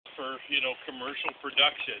for, you know, commercial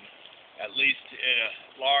production, at least in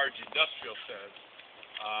a large industrial sense.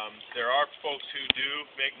 There are folks who do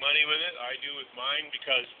make money with it. I do with mine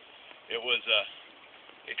because it was a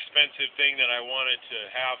expensive thing that I wanted to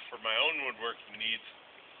have for my own woodworking needs.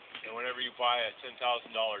 And whenever you buy a $10,000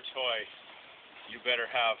 toy, you better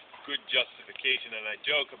have good justification. And I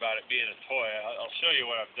joke about it being a toy. I'll show you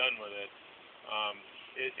what I've done with it.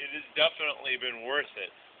 It has definitely been worth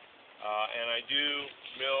it. And I do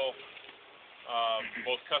mill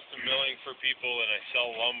both custom milling for people, and I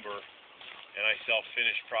sell lumber, and I sell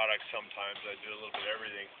finished products sometimes. I do a little bit of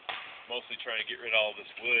everything, mostly trying to get rid of all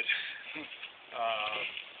this wood,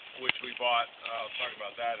 which we bought. I'll talk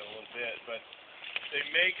about that in a little bit. But they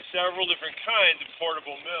make several different kinds of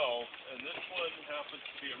portable mills, and this one happens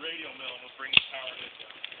to be a radial mill, and we'll bring the power to it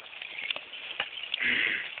down here.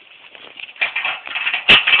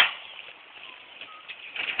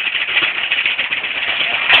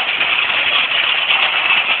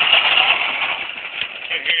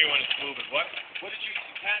 What did you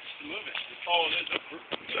attach to move it? Oh, there's a...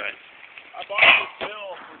 Sorry. I bought this mill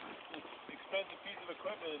for this expensive piece of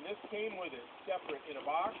equipment, and this came with it separate in a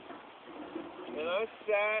box. And I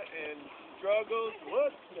sat and struggled. What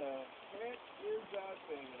the heck is that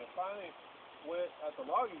thing? And I finally went at the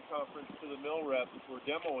logging conference to the mill reps who were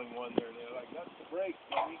demoing one there, and they're like, "That's the brake,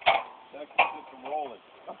 buddy. That keeps it from rolling."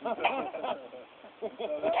 So that's the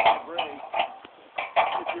brake.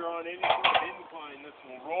 If you're on any sort of incline, this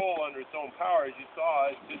will roll under its own power. As you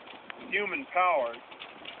saw, it's just human power.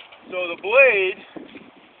 So the blade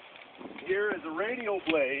here is a radial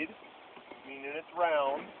blade, meaning it's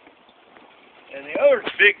round. And the other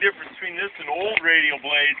big difference between this and old radial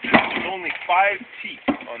blades is there's only 5 teeth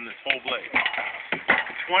on this whole blade.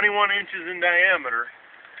 21 inches in diameter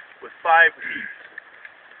with 5 teeth.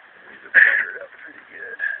 These are buttered up pretty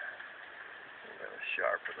good. I'm going to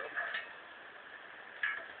sharpen them.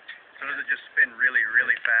 So does it just spin really,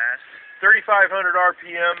 really fast? 3,500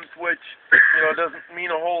 RPMs, which, you know, doesn't mean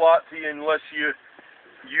a whole lot to you unless you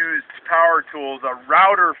use power tools. A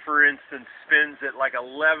router, for instance, spins at like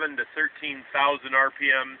 11 to 13,000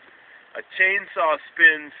 RPMs. A chainsaw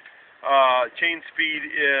spins, chain speed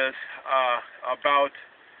is about,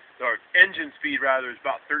 or engine speed rather, is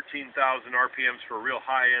about 13,000 RPMs for a real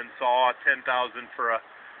high-end saw, 10,000 for a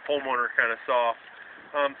homeowner kind of saw.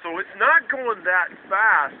 So it's not going that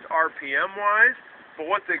fast RPM-wise,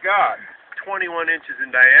 but what they got, 21 inches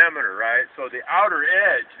in diameter, right? So the outer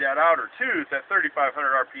edge, that outer tooth, at 3,500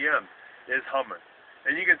 RPM, is humming.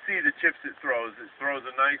 And you can see the chips it throws. It throws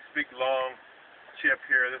a nice big long chip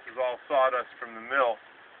here. This is all sawdust from the mill.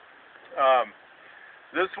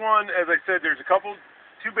 This one, as I said, there's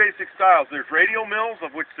two basic styles. There's radial mills,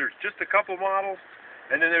 of which there's just a couple models,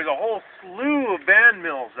 and then there's a whole slew of band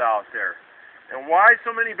mills out there. And why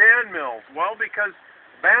so many band mills? Well, because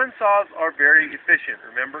band saws are very efficient.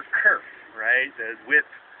 Remember, kerf, right? The width.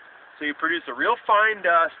 So you produce a real fine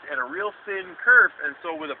dust and a real thin kerf, and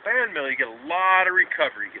so with a band mill you get a lot of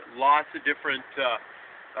recovery. You get lots of different,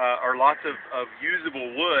 lots of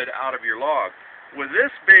usable wood out of your log. With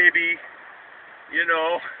this baby, you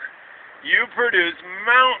know, you produce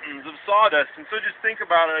mountains of sawdust. And so just think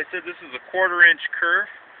about it. I said this is a 1/4 inch kerf.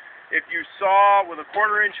 If you saw with a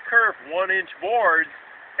 1/4 inch kerf, 1 inch boards,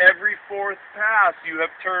 every 4th pass you have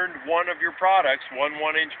turned one of your products, one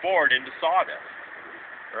 1 inch board, into sawdust,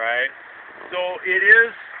 right? So it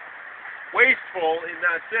is wasteful in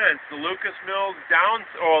that sense. The Lucas Mill's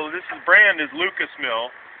this brand is Lucas Mill.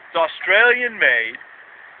 It's Australian made.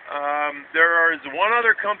 There is one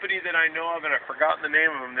other company that I know of, and I've forgotten the name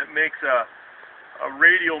of them, that makes a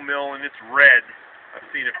radial mill, and it's red. I've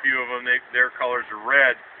seen a few of them. Their colors are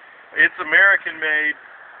red. It's American made.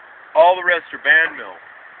 All the rest are band mills.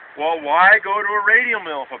 Well, why go to a radial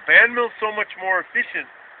mill? If a band mill is so much more efficient,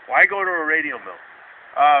 why go to a radial mill?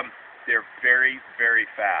 They're very, very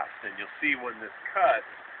fast. And you'll see when this cuts,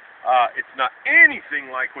 it's not anything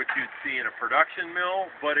like what you'd see in a production mill,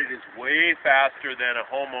 but it is way faster than a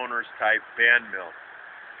homeowner's type band mill.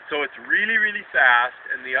 So it's really, really fast.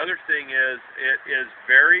 And the other thing is, it is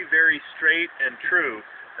very, very straight and true.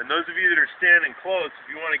 And those of you that are standing close, if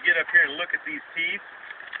you want to get up here and look at these teeth,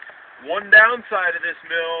 one downside of this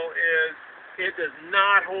mill is it does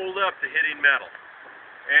not hold up to hitting metal.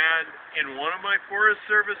 And in one of my Forest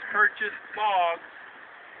Service purchased logs,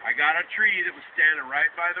 I got a tree that was standing right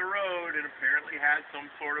by the road and apparently had some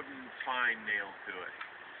sort of pine nailed to it.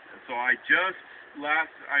 And so I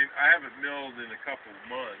haven't milled in a couple of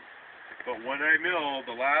months, but when I milled,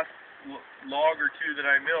 the last log or two that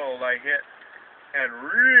I milled, I hit and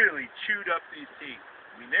really chewed up these teeth.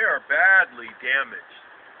 I mean, they are badly damaged.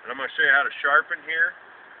 And I'm going to show you how to sharpen here.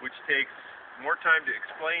 which takes more time to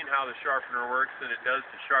explain how the sharpener works than it does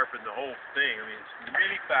to sharpen the whole thing. I mean, it's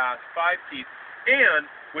really fast, 5 teeth, and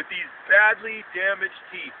with these badly damaged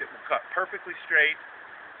teeth, it will cut perfectly straight,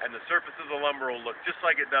 and the surface of the lumber will look just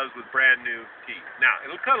like it does with brand new teeth. Now,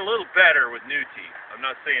 it'll cut a little better with new teeth. I'm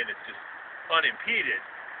not saying it's just unimpeded,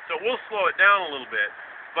 so we'll slow it down a little bit,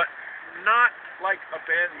 but not like a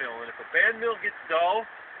band mill. And if a band mill gets dull,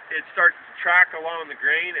 it starts to track along the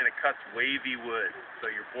grain and it cuts wavy wood, so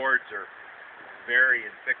your boards are vary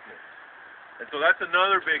in thickness. And so that's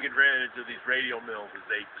another big advantage of these radial mills, is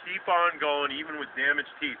they keep on going even with damaged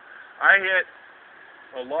teeth. I hit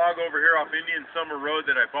a log over here off Indian Summer Road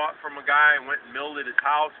that I bought from a guy and went and milled at his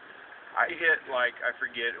house. I hit, like, I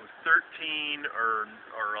forget, it was 13 or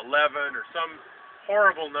 11 or some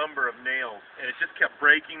horrible number of nails, and it just kept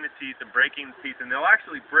breaking the teeth and breaking the teeth. And they'll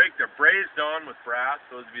actually break, they're brazed on with brass.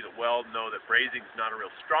 Those of you that weld know that brazing is not a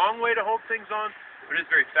real strong way to hold things on, but it is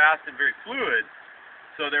very fast and very fluid.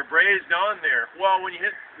 So they're brazed on there. Well, when you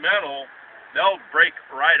hit metal, they'll break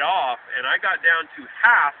right off, and I got down to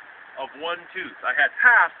half of one tooth. I had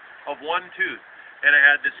half of one tooth, and I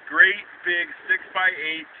had this great big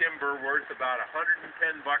 6x8 timber worth about $110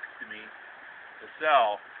 to me to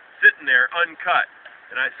sell, sitting there uncut.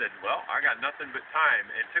 And I said, well, I got nothing but time.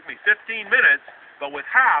 And it took me 15 minutes, but with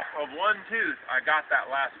half of one tooth, I got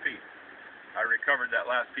that last piece. I recovered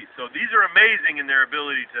that last piece. So these are amazing in their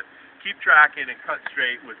ability to keep tracking and cut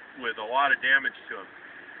straight with a lot of damage to them.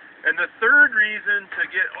 And the third reason to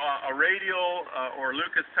get a radial or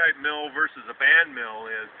Lucas type mill versus a band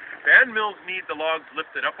mill is band mills need the logs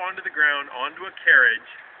lifted up onto the ground, onto a carriage,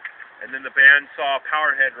 and then the band saw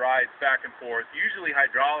power head rides back and forth, usually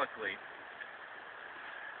hydraulically.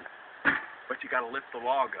 But you got to lift the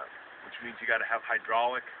log up, which means you got to have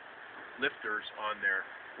hydraulic lifters on there,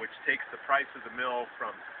 which takes the price of the mill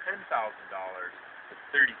from $10,000 to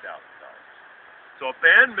 $30,000. So a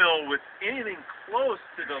band mill with anything close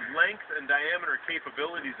to the length and diameter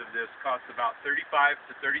capabilities of this costs about $35,000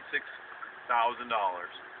 to $36,000.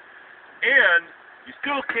 And you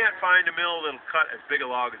still can't find a mill that'll cut as big a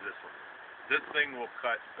log as this one. This thing will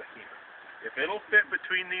cut behemoth. If it'll fit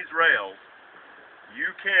between these rails,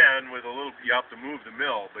 you can, with a little, you have to move the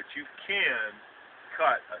mill, but you can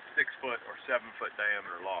cut a 6-foot or 7-foot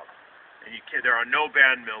diameter log. And you can, there are no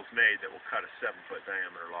band mills made that will cut a 7-foot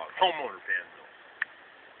diameter log. Homeowner band mills,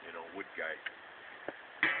 you know, wood guy.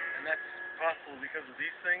 And that's possible because of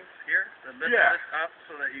these things here that lift Yeah. this up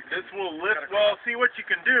so that you can. This will lift. Well, see what you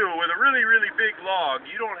can do with a really, really big log.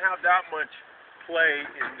 You don't have that much play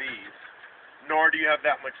in these, nor do you have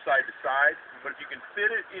that much side to side. But if you can fit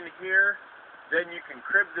it in here, then you can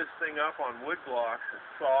crib this thing up on wood blocks and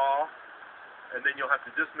saw, and then you'll have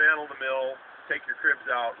to dismantle the mill, take your cribs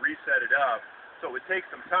out, reset it up. So it would take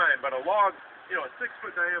some time, but a log, you know, a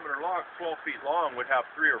 6-foot diameter log, 12 feet long, would have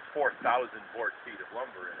 3,000 or 4,000 board feet of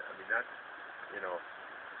lumber in it. I mean, that's, you know,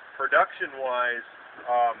 production-wise,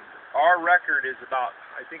 our record is about,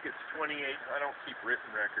 I think it's 28, I don't keep written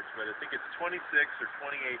records, but I think it's 26 or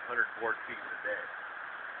 2,800 board feet a day.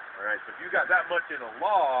 All right, so if you got that much in a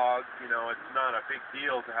log, you know, it's not a big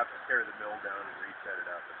deal to have to tear the mill down and reset it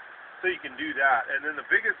up. So you can do that. And then the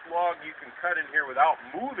biggest log you can cut in here without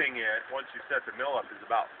moving it once you set the mill up is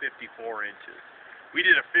about 54 inches. We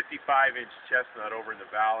did a 55-inch chestnut over in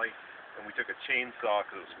the valley, and we took a chainsaw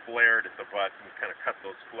because it was flared at the butt, and we kind of cut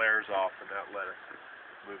those flares off, and that let us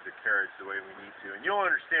move the carriage the way we need to. And you'll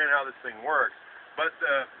understand how this thing works. But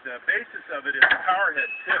the basis of it is a power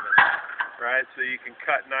head pivot, right? So you can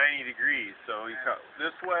cut 90 degrees. So you cut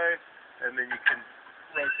this way, and then you can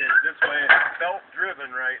rotate it this way. It's belt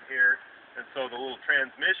driven right here, and so the little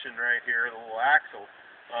transmission right here, the little axle,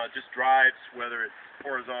 just drives whether it's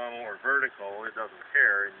horizontal or vertical. It doesn't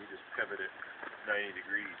care, and you just pivot it 90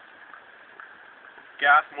 degrees.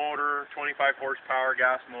 Gas motor, 25 horsepower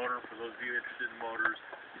gas motor for those of you interested in motors.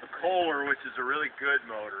 The Kohler, which is a really good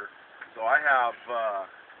motor. So I have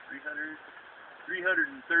 332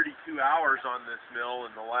 hours on this mill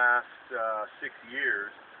in the last 6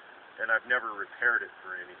 years, and I've never repaired it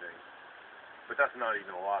for anything. But that's not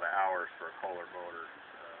even a lot of hours for a Kohler motor.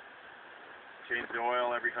 Change the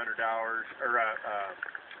oil every 100 hours, or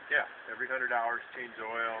every 100 hours, change the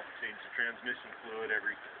oil, change the transmission fluid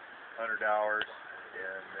every 100 hours,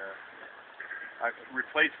 and I've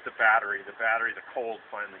replaced the battery. The cold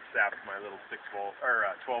finally sapped my little 6-volt or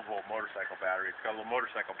 12-volt motorcycle battery. It's got a little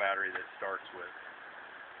motorcycle battery that it starts with.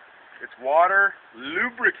 It's water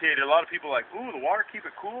lubricated. A lot of people are like, ooh, the water keep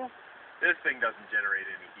it cool. This thing doesn't generate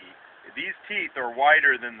any heat. These teeth are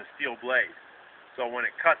wider than the steel blade, so when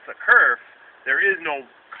it cuts a kerf, there is no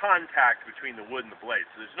contact between the wood and the blade,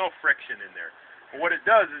 so there's no friction in there. But what it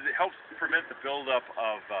does is it helps prevent the buildup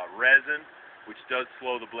of resin, which does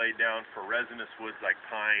slow the blade down for resinous woods like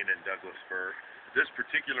pine and Douglas fir. This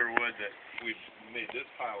particular wood that we've made this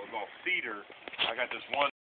pile is all cedar. I got this one